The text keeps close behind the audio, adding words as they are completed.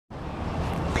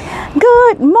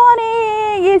Good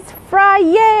morning! It's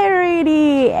Friday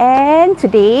already, and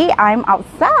today I'm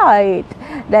outside.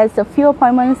 There's a few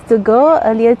appointments to go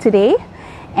earlier today,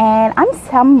 and I'm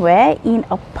somewhere in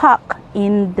a park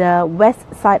in the west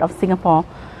side of Singapore.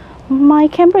 My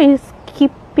camera is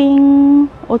keeping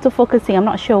auto-focusing. I'm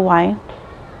not sure why.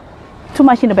 Too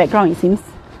much in the background, it seems.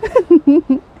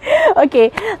 Okay,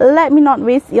 let me not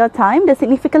waste your time. The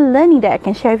significant learning that I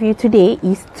can share with you today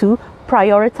is to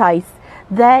prioritize.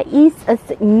 There is a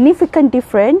significant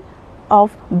difference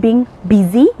of being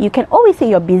busy. You can always say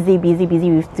you're busy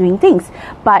with doing things,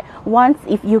 but once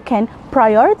if you can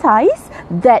prioritize,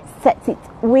 that sets it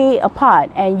way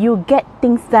apart and you get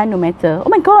things done no matter. Oh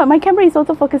my god, my camera is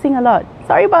also focusing a lot.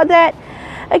 Sorry about that.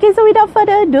 Okay, so without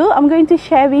further ado, I'm going to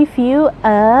share with you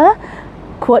a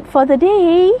quote for the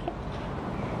day.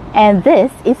 And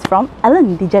this is from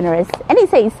Ellen DeGeneres. And it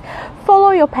says,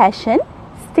 follow your passion,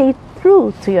 stay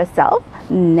true to yourself,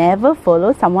 never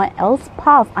follow someone else's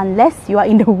path unless you are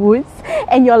in the woods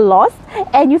and you're lost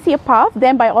and you see a path,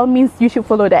 then by all means you should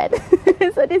follow that.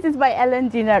 So this is by Ellen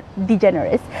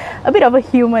DeGeneres. A bit of a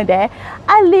humor there.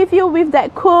 I leave you with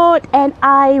that quote and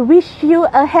I wish you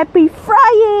a happy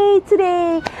Friday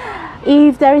today.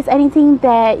 If there is anything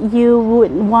that you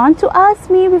would want to ask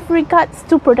me with regards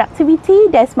to productivity,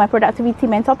 there's my productivity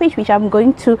mentor page, which I'm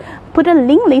going to put a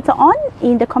link later on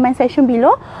in the comment section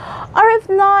below. Or if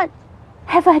not,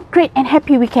 have a great and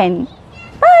happy weekend.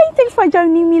 Bye. Thanks for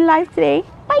joining me live today.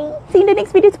 Bye. See you in the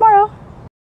next video tomorrow.